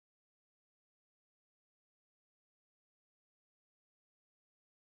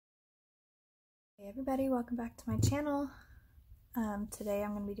Hey everybody, welcome back to my channel. Today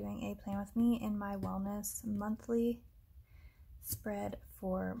I'm going to be doing a plan with me in my wellness monthly spread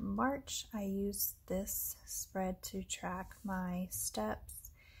for March. I use this spread to track my steps,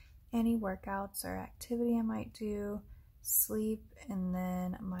 any workouts or activity I might do, sleep, and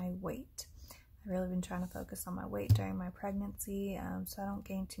then my weight. I've really been trying to focus on my weight during my pregnancy so I don't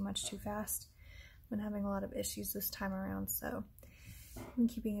gain too much too fast. I've been having a lot of issues this time around, so I'm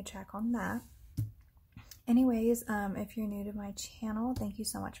keeping a track on that. Anyways, if you're new to my channel, thank you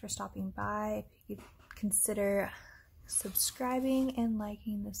so much for stopping by. If you could consider subscribing and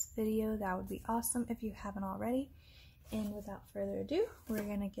liking this video, that would be awesome if you haven't already. And without further ado, we're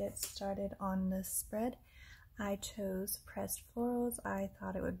gonna get started on this spread. I chose Pressed Florals. I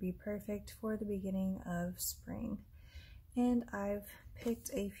thought it would be perfect for the beginning of spring. And I've picked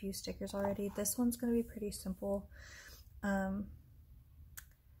a few stickers already. This one's gonna be pretty simple.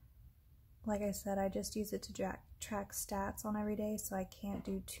 Like I said, I just use it to track stats on every day, so I can't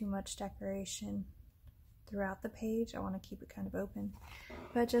do too much decoration throughout the page. I want to keep it kind of open,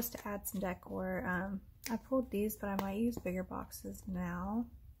 but just to add some decor. I pulled these, but I might use bigger boxes now,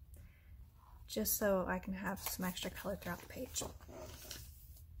 just so I can have some extra color throughout the page.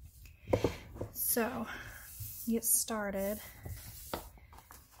 So, get started.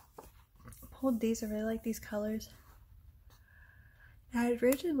 Pulled these. I really like these colors. I had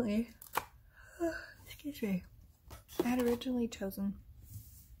originally chosen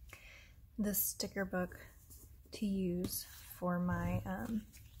this sticker book to use for my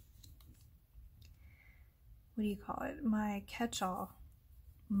my catch-all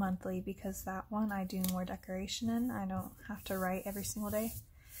monthly, because that one I do more decoration in. I don't have to write every single day,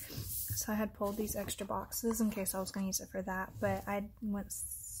 so I had pulled these extra boxes in case I was going to use it for that, but I went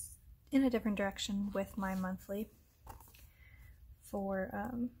in a different direction with my monthly for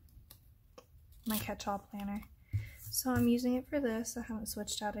my catch-all planner. So I'm using it for this. I haven't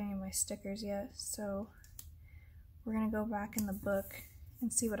switched out any of my stickers yet, so we're gonna go back in the book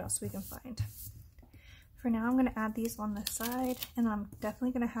and see what else we can find. For now, I'm gonna add these on the side, and I'm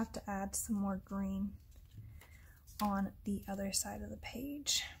definitely gonna have to add some more green on the other side of the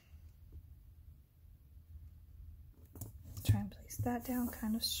page. Try and place that down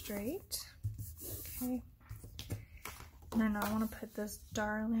kind of straight. Okay. And then I want to put this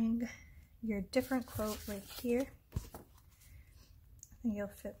darling "You're Different" quote right here. I think it'll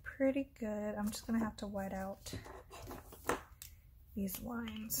fit pretty good. I'm just going to have to white out these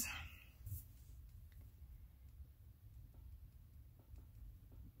lines.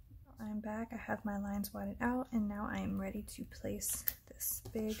 I'm back. I have my lines whited out, and now I am ready to place this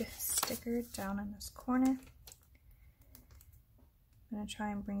big sticker down in this corner. I'm going to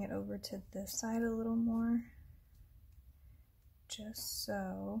try and bring it over to this side a little more, just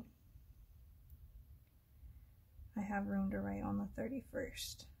so I have room to write on the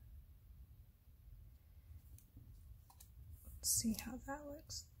 31st. Let's see how that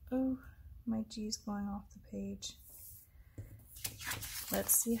looks. Oh, my G's going off the page.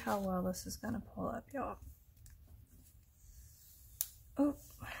 Let's see how well this is gonna pull up, y'all. Oh,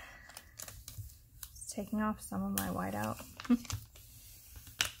 it's taking off some of my whiteout.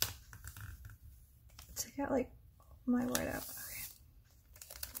 Took out like my whiteout.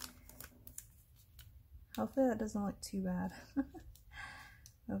 Hopefully that doesn't look too bad.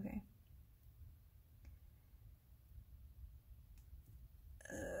 Okay.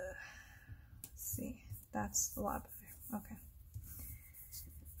 Let's see. That's a lot better. Okay.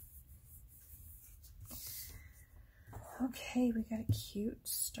 Okay, we got a cute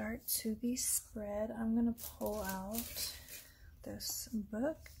start to the spread. I'm gonna pull out this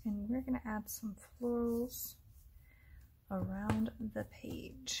book, and we're gonna add some florals around the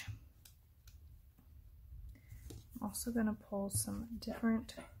page. Also going to pull some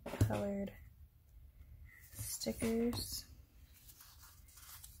different colored stickers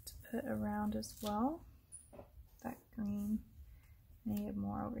to put around as well. That green, I need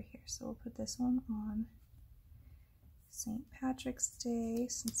more over here, so we'll put this one on St. Patrick's Day,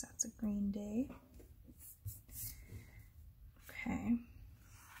 since that's a green day. Okay.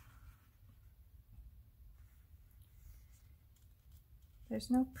 There's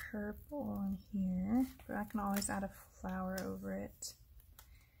no purple in here, but I can always add a flower over it.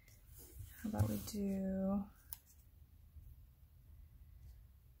 How about we do...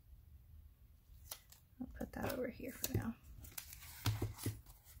 I'll put that over here for now.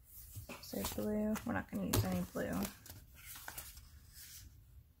 Is there blue? We're not going to use any blue.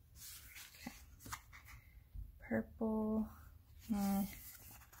 Okay. Purple. We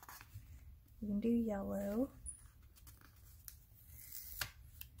can do yellow.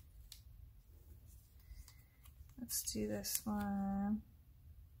 Let's do this one.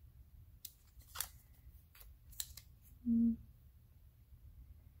 We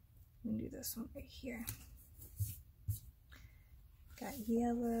can do this one right here. Got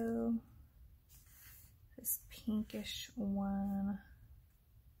yellow, this pinkish one.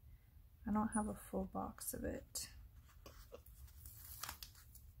 I don't have a full box of it.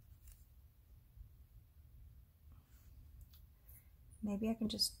 Maybe I can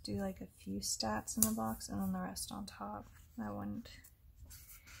just do like a few stats in the box and then the rest on top. That wouldn't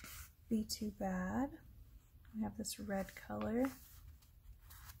be too bad. We have this red color.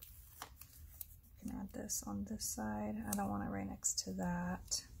 I can add this on this side. I don't want it right next to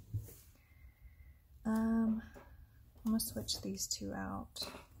that. I'm gonna switch these two out.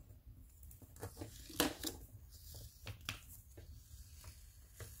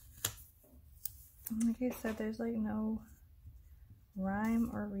 Like I said, there's like no rhyme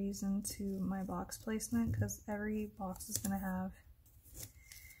or reason to my box placement because every box is going to have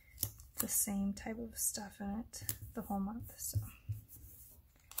the same type of stuff in it the whole month, so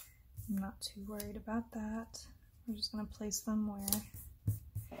I'm not too worried about that. We're just going to place them where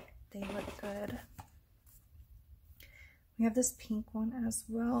they look good. We have this pink one as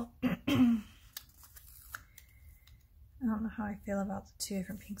well. I don't know how I feel about the two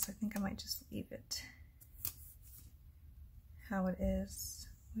different pinks. I think I might just leave it how it is.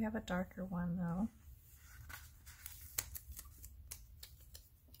 We have a darker one though.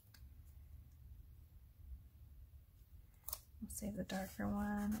 We'll save the darker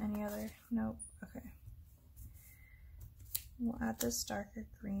one. Any other? Nope. Okay. We'll add this darker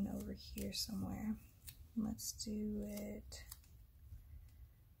green over here somewhere. Let's do it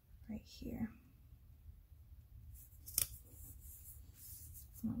right here.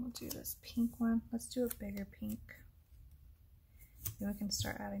 And we'll do this pink one. Let's do a bigger pink. Then we can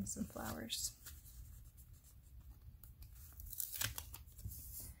start adding some flowers.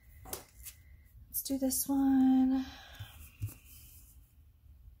 Let's do this one.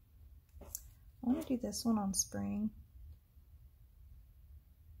 I want to do this one on spring.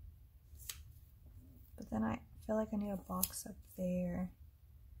 But then I feel like I need a box up there.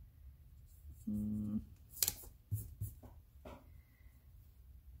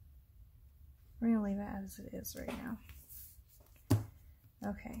 We're going to leave it as it is right now.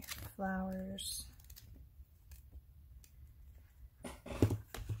 Okay, flowers.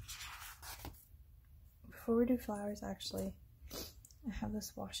 Before we do flowers, actually, I have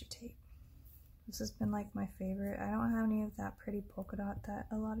this washi tape. This has been like my favorite. I don't have any of that pretty polka dot that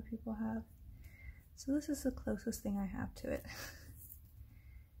a lot of people have. So this is the closest thing I have to it.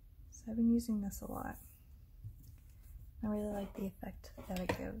 So I've been using this a lot. I really like the effect that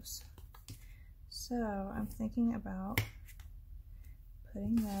it gives. So I'm thinking about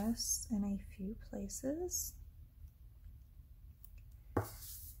putting this in a few places.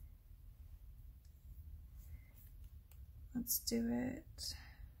 Let's do it.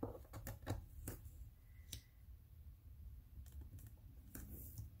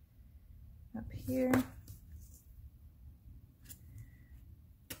 Up here.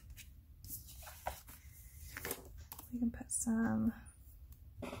 We can put some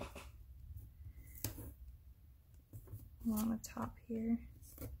along the top here.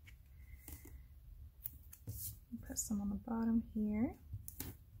 Put some on the bottom here.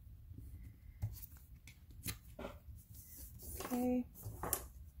 Okay.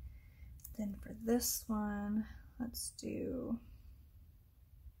 Then for this one, let's do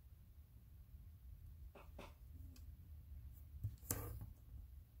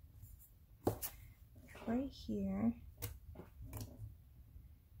right here.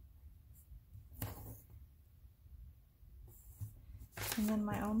 And then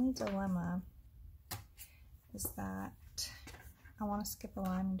my only dilemma is that I want to skip a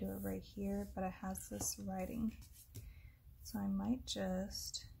line and do it right here, but it has this writing. So I might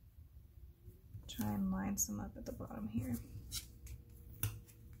just try and line some up at the bottom here.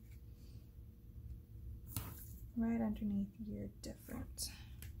 Right underneath "You're different."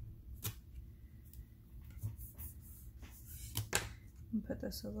 And put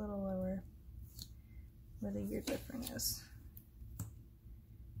this a little lower where the "You're different" is.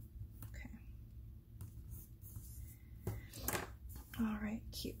 All right,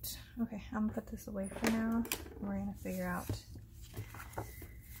 cute. Okay, I'm gonna put this away for now. We're gonna figure out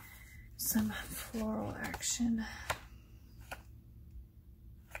some floral action.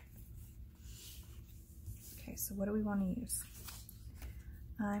 Okay, so what do we want to use?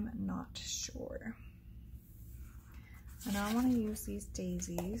 I'm not sure. I know I want to use these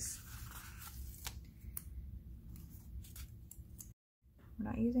daisies. We're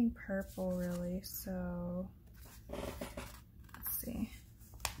not using purple really, so Let's see.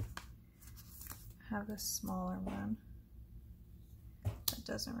 I have this smaller one that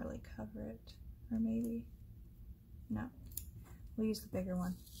doesn't really cover it. Or maybe, no. We'll use the bigger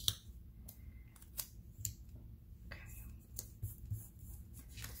one.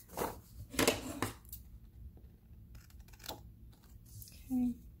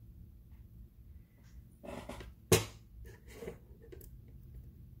 Okay.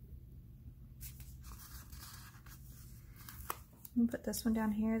 I'm gonna put this one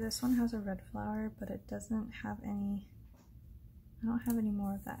down here. This one has a red flower, but it doesn't have any, I don't have any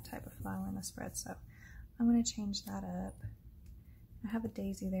more of that type of flower in the spread, so I'm gonna change that up. I have a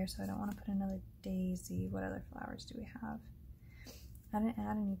daisy there, so I don't want to put another daisy. What other flowers do we have? I didn't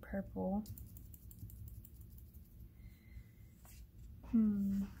add any purple.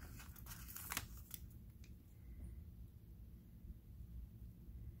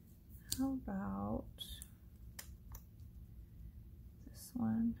 How about this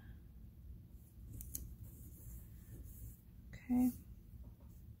one? Okay.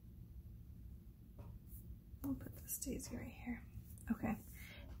 I'll put this daisy right here. Okay.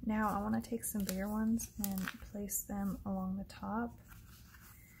 Now I want to take some bigger ones and place them along the top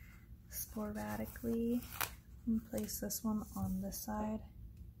sporadically, and place this one on this side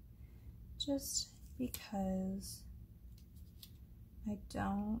just because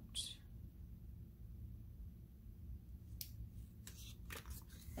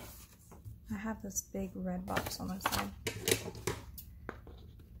I have this big red box on this side.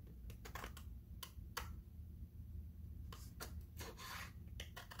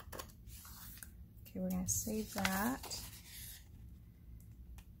 Okay, we're going to save that.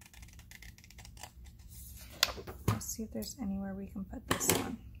 Let's see if there's anywhere we can put this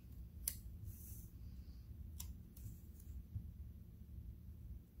one.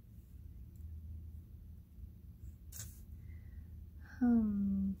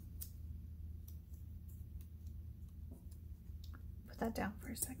 Put that down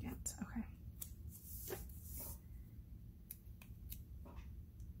for a second. Okay.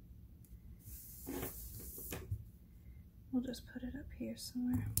 We'll just put it up here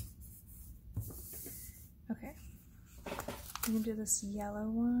somewhere. Okay. We can do this yellow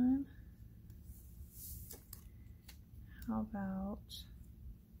one. How about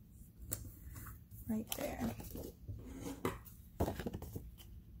right there?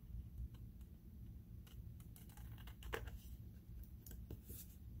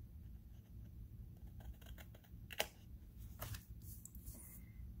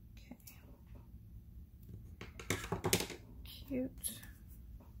 Cute.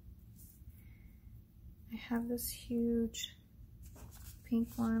 I have this huge pink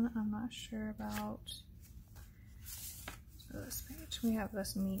one I'm not sure about. So this page, we have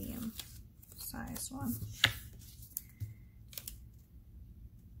this medium size one.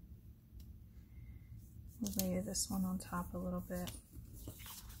 We'll layer this one on top a little bit.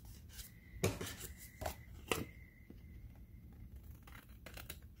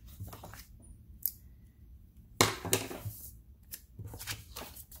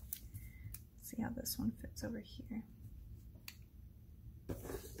 See how this one fits over here.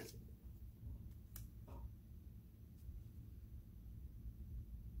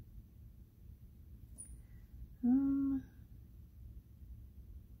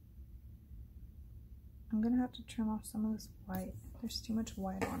 I'm gonna have to trim off some of this white. There's too much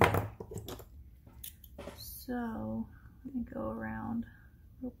white on it. So let me go around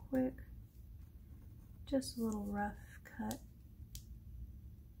real quick. Just a little rough cut.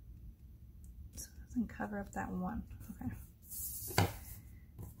 So it doesn't cover up that one. Okay.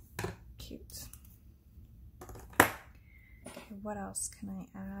 Cute. Okay, what else can I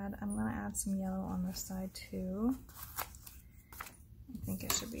add? I'm gonna add some yellow on this side too. I think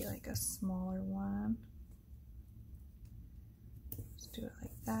it should be like a smaller one. Just do it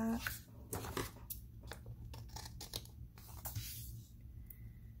like that.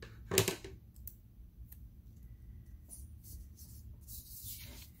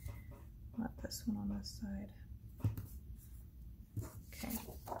 Let this one on this side. Okay.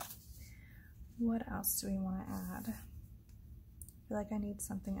 What else do we want to add? I feel like I need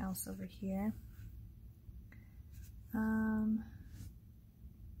something else over here.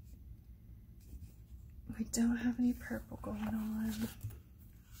 We don't have any purple going on.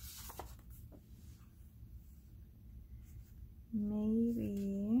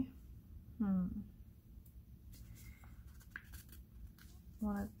 Maybe,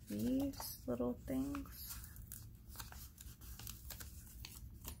 one of these little things.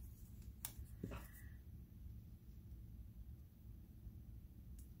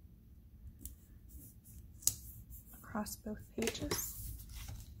 across both pages.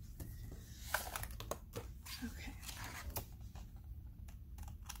 Okay.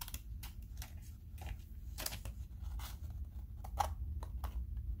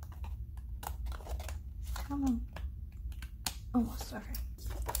 Come on. Almost, okay.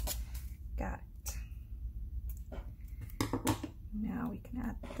 Got it. Now we can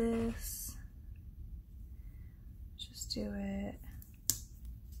add this. Just do it.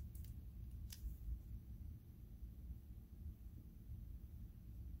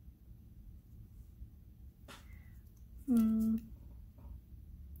 I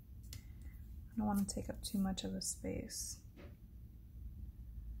don't want to take up too much of a space.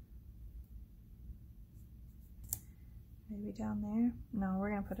 Maybe down there? No, we're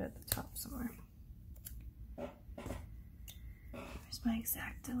gonna put it at the top somewhere. Where's my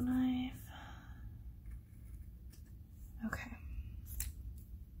X-Acto knife? Okay.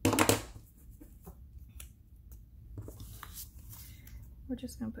 We're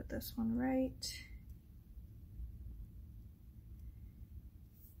just gonna put this one right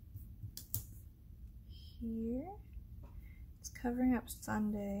here. It's covering up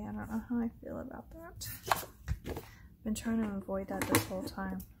Sunday. I don't know how I feel about that. I've been trying to avoid that this whole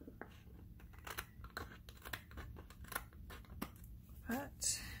time.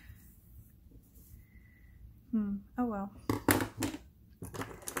 But, oh well.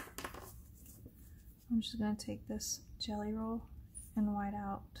 I'm just gonna take this jelly roll and white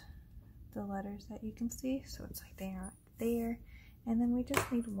out the letters that you can see. So it's like they are there. And then we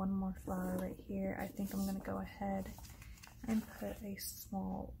just need one more flower right here. I think I'm gonna go ahead and put a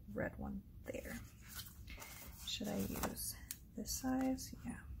small red one there. Should I use this size?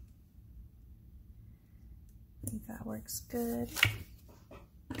 Yeah. I think that works good.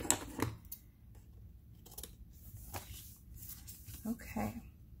 Okay.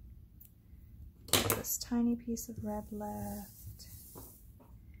 This tiny piece of red left.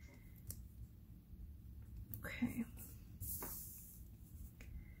 Okay.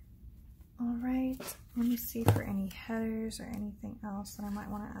 All right, let me see for any headers or anything else that I might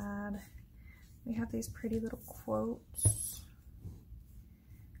want to add. We have these pretty little quotes.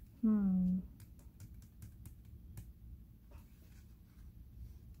 You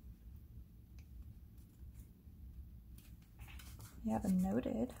have a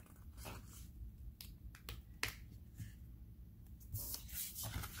noted.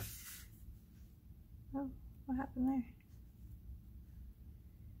 Oh, what happened there?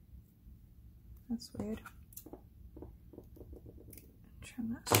 That's weird.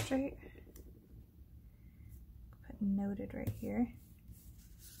 Trim that straight. Put noted right here.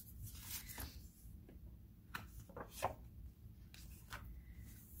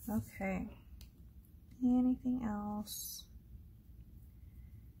 Okay. Anything else?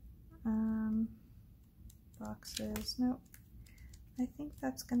 Boxes. Nope. I think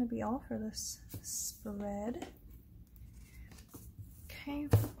that's going to be all for this spread. Okay,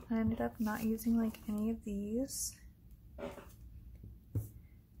 I ended up not using like any of these.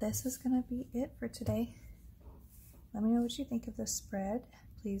 This is gonna be it for today. Let me know what you think of this spread.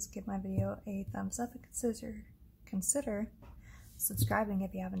 Please give my video a thumbs up and consider subscribing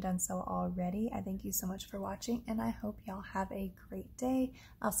if you haven't done so already. I thank you so much for watching and I hope y'all have a great day.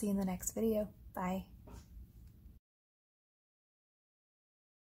 I'll see you in the next video. Bye.